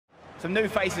Some new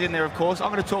faces in there, of course.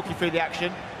 I'm going to talk you through the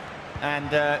action.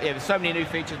 And yeah, there's so many new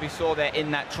features we saw there in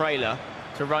that trailer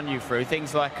to run you through.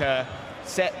 Things like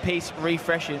set piece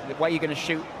refresh, the way you're going to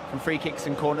shoot from free kicks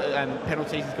and corner and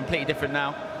penalties is completely different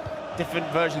now. Different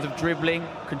versions of dribbling,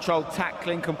 controlled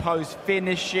tackling, composed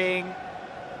finishing.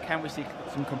 Can we see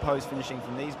some composed finishing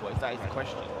from these boys? That is the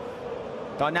question.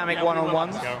 Dynamic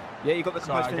one-on-ones. Yeah, you got the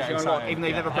composed finishing on lock, even though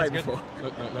you've never played before.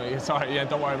 No, sorry, yeah,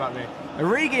 don't worry about me.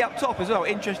 Origi up top as well,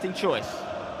 interesting choice.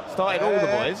 Started all the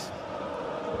boys.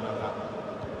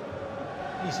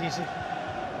 Easy.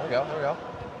 There we go.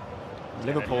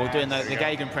 Liverpool doing the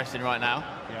gegenpressing right now.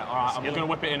 Yeah, all right, I'm going to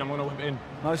whip it in,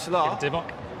 Mo Salah.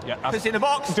 Divock. Yeah, puts it in the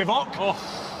box. Divock. Oh.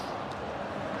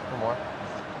 One more.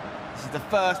 This is the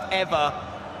first ever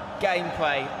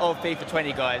gameplay of FIFA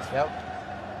 20, guys. Yep.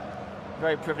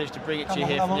 Very privileged to bring it to you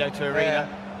here from Yoto Arena.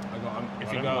 I got him.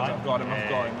 If he goes, I've got him.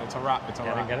 It's a wrap. It's a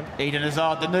wrap. Get him. Eden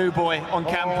Hazard, the new boy on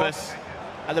campus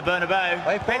at the Bernabeu.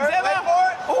 Wait for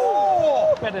Benzema. it.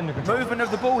 Oh! Better in the control. Movement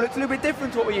of the ball looks a little bit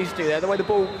different to what we used to do there. The way the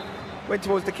ball went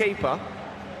towards the keeper.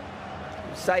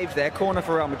 Saves there. Corner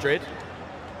for Real Madrid.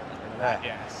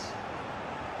 Yes.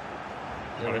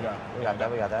 Here we go. We got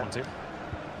that. 1, 2.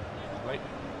 Wait.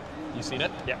 You seen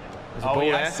it? Yeah. There's a ball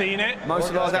there. Seen it. Mo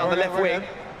Salah's out on the left wing.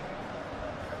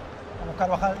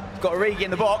 Carvajal. He's got Origi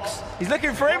in the box. He's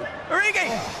looking for him.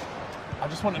 Origi! I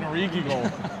just want an Origi goal.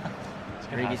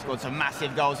 Origi scored some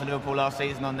massive goals for Liverpool last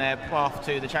season on their path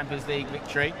to the Champions League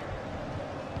victory.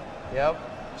 Yep.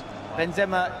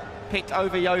 Benzema picked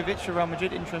over Jovic for Real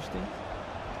Madrid. Interesting.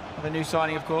 The new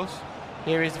signing, of course.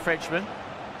 Here is the Frenchman.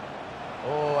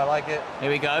 Oh, I like it.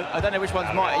 Here we go. I don't know which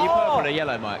one's Mike. Are you purple or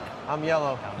yellow, Mike? I'm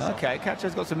yellow. Okay,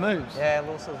 catcher's got some moves. Yeah, a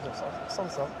little some.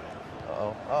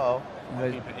 Uh-oh.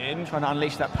 Keep it in. Trying to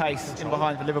unleash that pace in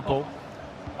behind for Liverpool.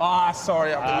 Ah,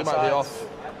 sorry, I think you might be off.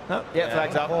 No, yeah,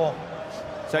 flags up. Oh.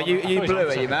 So you blue,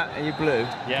 are you, Matt? Are you blue?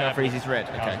 Yeah. Freezy's red.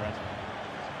 Okay.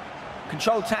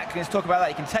 Controlled tackling, let's talk about that.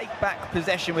 You can take back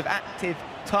possession with active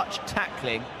touch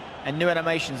tackling and new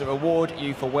animations that reward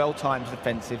you for well-timed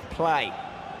defensive play.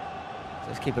 So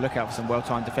let's keep a lookout for some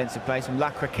well-timed defensive play. Some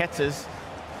La Croquetas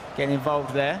getting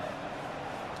involved there.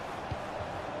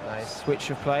 Nice. Switch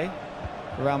of play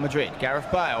for Real Madrid. Gareth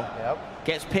Bale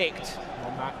gets picked. Come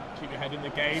on, Matt. Keep your head in the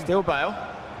game. Still Bale.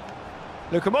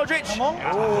 Luka Modric. Come on.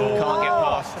 Can't get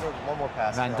past. One more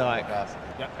pass. Van Dijk.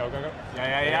 Yeah, go.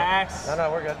 Yes.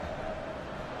 No, we're good.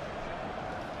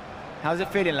 How's it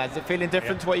feeling, lads? Is it feeling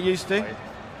different to what you used to?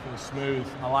 Feels smooth.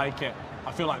 I like it.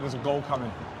 I feel like there's a goal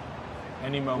coming.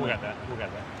 Any moment. We'll get there.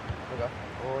 We go.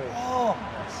 Oh.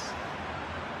 Yes.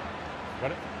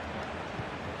 Got it.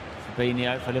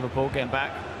 Fabinho for Liverpool, getting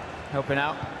back, helping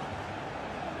out.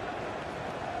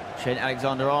 Trent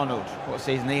Alexander-Arnold, what a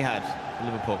season he had for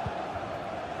Liverpool.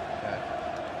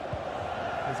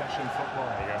 Possession football.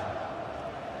 There you go.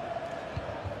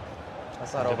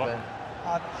 That's not open.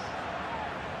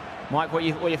 Mike, what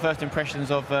are your first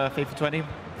impressions of FIFA 20?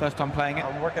 First time playing it?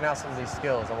 I'm working out some of these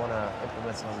skills. I want to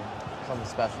implement something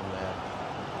special, man.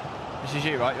 This is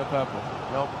you, right? You're purple.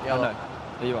 Nope, yellow. Oh, no.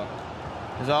 There you are.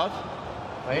 Hazard?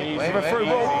 Wait. Through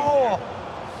ball. Oh,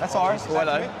 that's ours. Oh,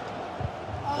 hello.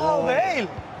 Oh, Bale.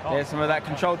 There's some of that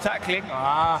controlled tackling.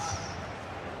 Ah.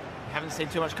 Haven't seen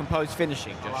too much composed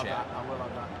finishing just yet. I will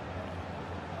have that.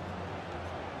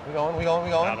 We going.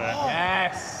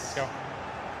 Yes. Let's go.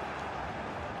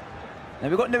 Now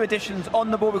we've got new additions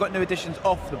on the ball, we've got new additions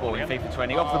off the ball in FIFA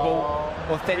 20. Off the ball,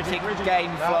 authentic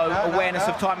game flow, awareness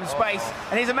of time and space.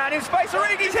 And he's a man in space,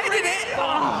 Origi's headed it!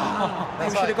 Oh,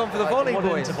 maybe should have gone for the volley,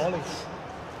 boys.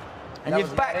 And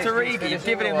you've backed Origi, you've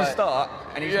given him the start,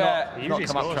 and he's not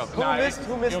come up trouble.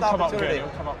 Who missed the opportunity?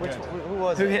 Who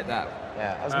was it? Who hit that?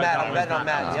 Yeah, it was Matt. I'm betting on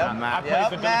Matt. Yep. Matt. I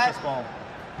played the Genesis ball.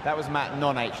 That was Matt,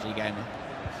 non-HD gamer.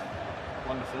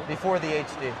 Wonderful. Before the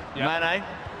HD. Yeah. Mane.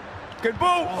 Good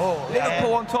ball! Oh,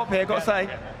 Liverpool on top here, got to say.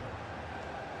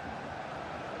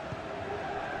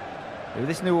 With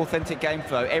this new authentic game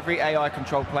flow, every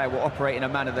AI-controlled player will operate in a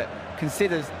manner that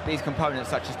considers these components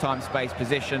such as time, space,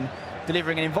 position,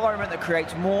 delivering an environment that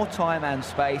creates more time and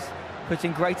space,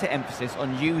 putting greater emphasis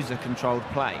on user-controlled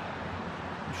play.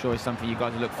 I'm sure it's something you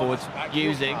guys will look forward to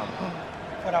using.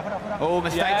 Oh,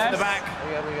 mistakes in the back.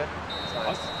 We good.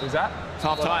 Who's that? It's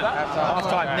half-time.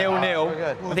 Half-time,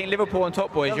 0-0. I think Liverpool on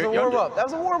top, boys. That was a warm-up. That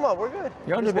was a warm-up. We're good.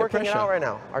 You're under a bit of working it pressure. out right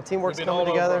now. Our teamwork's We've been coming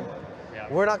all together. over. Yeah.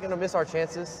 We're not going to miss our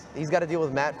chances. He's got to deal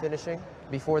with Matt finishing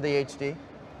before the HD.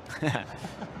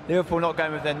 Liverpool not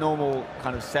going with their normal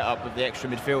kind of setup with the extra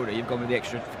midfielder. You've gone with the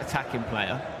extra attacking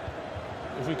player.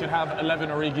 If we could have 11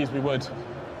 Origis, we would.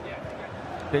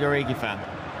 Big Origi fan.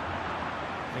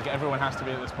 I think everyone has to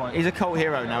be at this point. He's a cult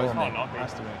hero now, isn't he? Not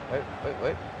Has to be.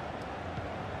 Wait.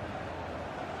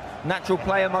 Natural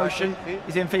player motion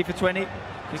is in FIFA 20.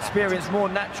 Experience more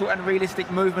natural and realistic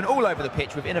movement all over the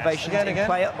pitch with innovations in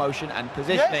player motion and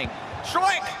positioning.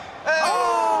 Strike!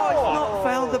 Oh, it's not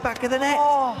fouled the back of the net.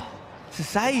 It's a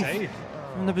save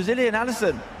from the Brazilian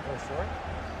Alisson.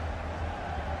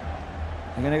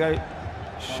 They're going to go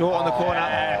short on the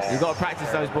corner. You've got to practice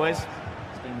those, boys.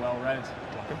 It's been well read.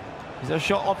 Is there a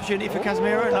shot opportunity for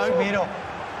Casemiro? No.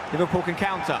 Liverpool can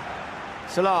counter.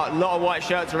 Salah, a lot of white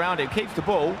shirts around him, keeps the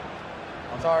ball.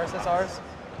 That's ours, that's ours.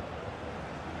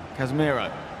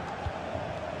 Casemiro.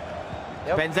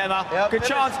 Yep. Benzema, Yep. good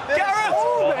chance. Gareth!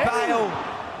 Bale!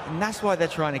 And that's why they're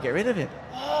trying to get rid of him.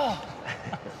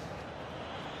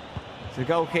 It's a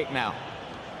goal kick now.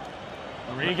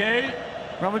 Origi.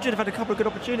 Real Madrid have had a couple of good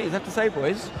opportunities, I have to say,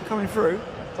 boys. Coming through.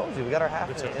 I told you, we got our half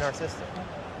in our system.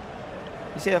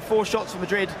 You see 4 shots for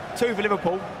Madrid, 2 for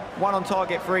Liverpool, 1 on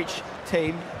target for each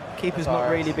team. Keeper's not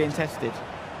really being tested.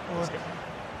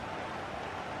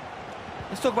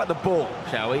 Let's talk about the ball,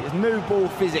 shall we? There's new ball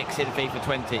physics in FIFA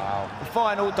 20. Wow. The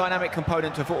final dynamic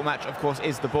component to a football match, of course,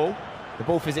 is the ball. The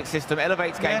ball physics system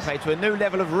elevates gameplay to a new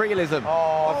level of realism,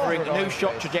 offering new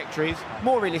shot trajectories,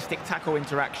 more realistic tackle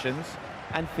interactions,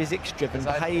 and physics-driven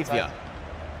behaviour.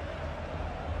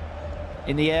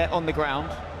 In the air, on the ground,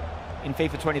 in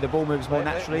FIFA 20, the ball moves more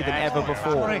naturally than ever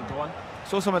before.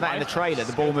 Saw some of that in the trailer,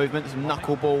 the ball movements,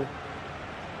 knuckleball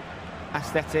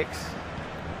aesthetics.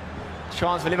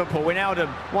 Chance for Liverpool,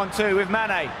 Wijnaldum, 1-2 with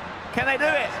Mane. Can they do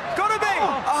it? Gotta be!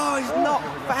 Oh, he's not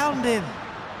found him.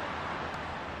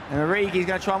 And Origi's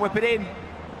going to try and whip it in.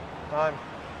 Time.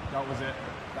 That was it.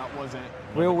 That was it.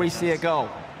 Will we see a goal?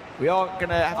 We are going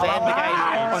to have to end the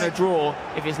game on a draw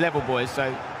if it's level, boys,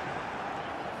 so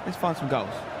let's find some goals.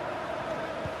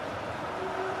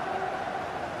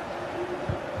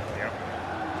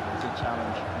 Good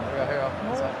challenge. Here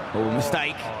we go. Oh,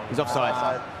 mistake. He's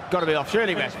offside. Got to be off,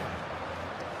 surely, Beth.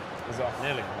 It's off.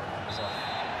 Nearly. It's off.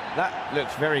 That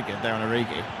looks very good there on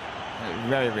Origi.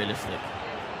 Very realistic.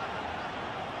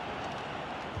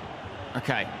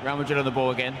 Okay, Real Madrid on the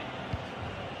ball again.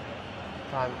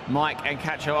 Time. Mike and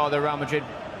Cacho are the Real Madrid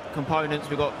components.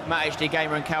 We've got Matt HD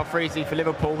Gamer and Cal Freezy for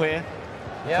Liverpool here.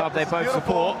 Yep, Club they both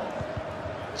support.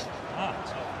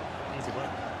 Easy work.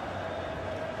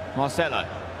 Marcelo.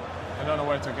 They don't know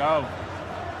where to go.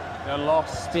 They're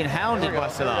lost. Being hounded by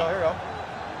Salah. Here we go.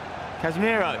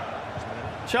 Casemiro.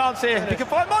 Chance here. He can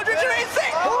find Modric and hits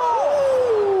it!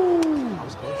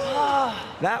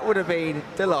 That would have been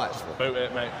delightful. Boot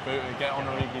it, mate. Boot it. Get on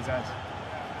Origi's head.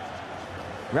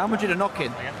 Real Madrid are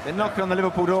knocking. They're knocking on the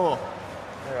Liverpool door.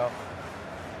 Here we go.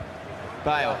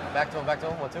 Bale. Back to him,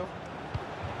 1-2.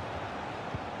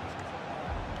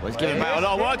 Well, he's giving Bale a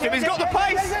lot of work to him. He's got the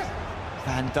pace.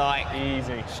 Van Dijk.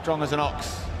 Easy. Strong as an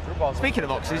ox. Speaking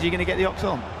of oxes, you're going to get the ox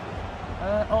on?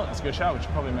 Oh, that's a good shout. We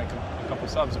should probably make a couple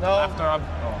subs. No. After I'm...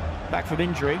 Back from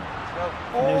injury.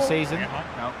 Go. New season.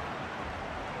 No.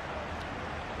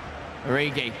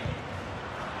 Origi.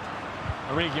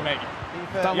 Origi, mate.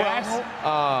 Done Yes. well.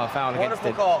 Oh, foul against Wonderful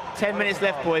him. call. 10 minutes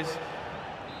left, boys.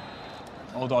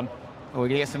 Hold on. Oh, we're going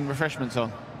to get some refreshments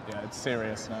on. Yeah, it's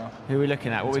serious now. Who are we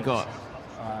looking at? What we got?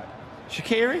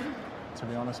 Shaqiri? To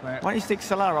be honest, mate. Why don't you stick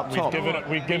Salah up top?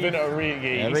 We've given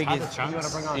Origi. Yeah, He's had a Origi's-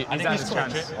 chance. He's had his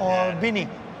chance. Or Bini.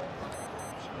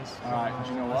 All right, do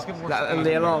you know what?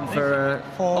 The alarm for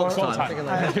ox Goal time.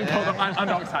 time. And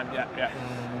ox time, yeah.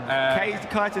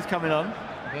 Keita's coming on.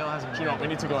 Do you know what? We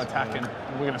need to go attacking.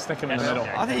 We're going to stick him in the middle.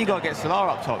 I think you've got to get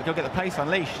Salah up top. You've got to get the pace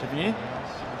unleashed, haven't you?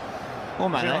 Or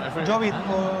Do you know what, Mane. if we- Job it for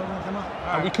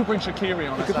Benzema. we could bring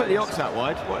Shaqiri on. You could put the ox out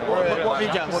wide. What have you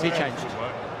done? What have you changed?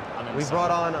 We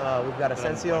brought on, we've got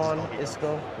Asensio on,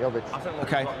 Isco, Jovic.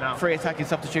 Okay, 3 attacking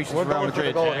substitutions We're for Real going for the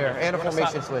Madrid. goal here, and a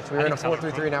formation switch. We were in a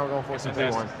 4-3-3, now we're going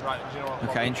 4-2-3-1. Right, do you know what?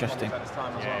 Okay, interesting. Like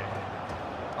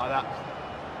that.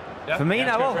 Yeah?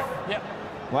 Firmino go off. for it. Yep.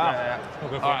 Wow.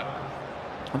 All right.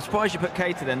 I'm surprised you put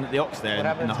Keita then, the ox there What in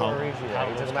happened the to hole. Origi there?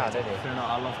 He took him out, didn't he? No,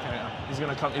 I love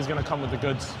Keita. He's gonna come with the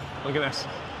goods. Look at this.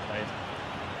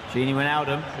 Gini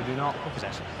Wijnaldum. Did he not?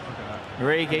 Possession. Look at that.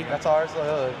 Origi. That's ours.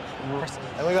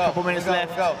 There we go. Couple minutes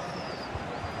left. Go.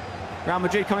 Real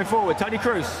Madrid coming forward. Toni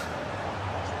Kroos.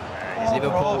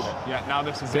 Liverpool Yeah, now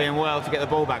this is doing well to get the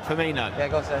ball back. Firmino. Yeah,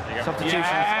 go, Seth. Substitutions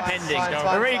Yes. pending. Fine,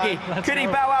 fine, Origi. fine. Could he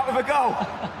bow out with a goal?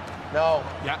 No.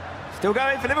 Yeah. Still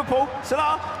going for Liverpool.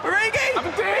 Salah. Origi.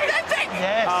 That's it.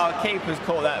 Yes. Oh, keeper's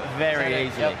caught that very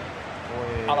easily. Yep.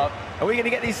 Are we going to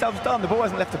get these subs done? The ball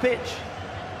hasn't left the pitch.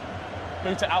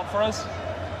 Boot it out for us.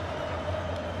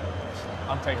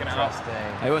 I'm taking it out. Interesting.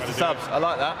 Hey, what's the subs? I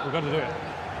like that. We've got to do it.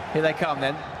 Here they come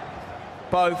then.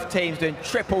 Both teams doing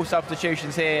triple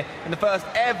substitutions here in the first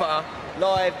ever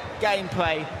live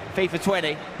gameplay FIFA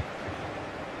 20.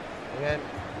 Again.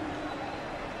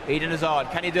 Eden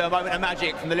Hazard, can he do a moment of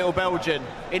magic from the little Belgian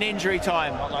in injury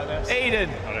time? Not like this. Eden,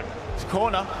 it's a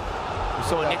corner. We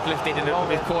saw Nick lifted in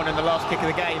his corner in the last kick of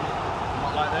the game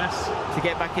Not like this. to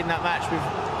get back in that match with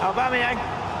Aubameyang.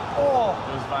 Oh!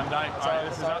 It was Van Dijk. Right,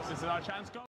 this is our chance. Go.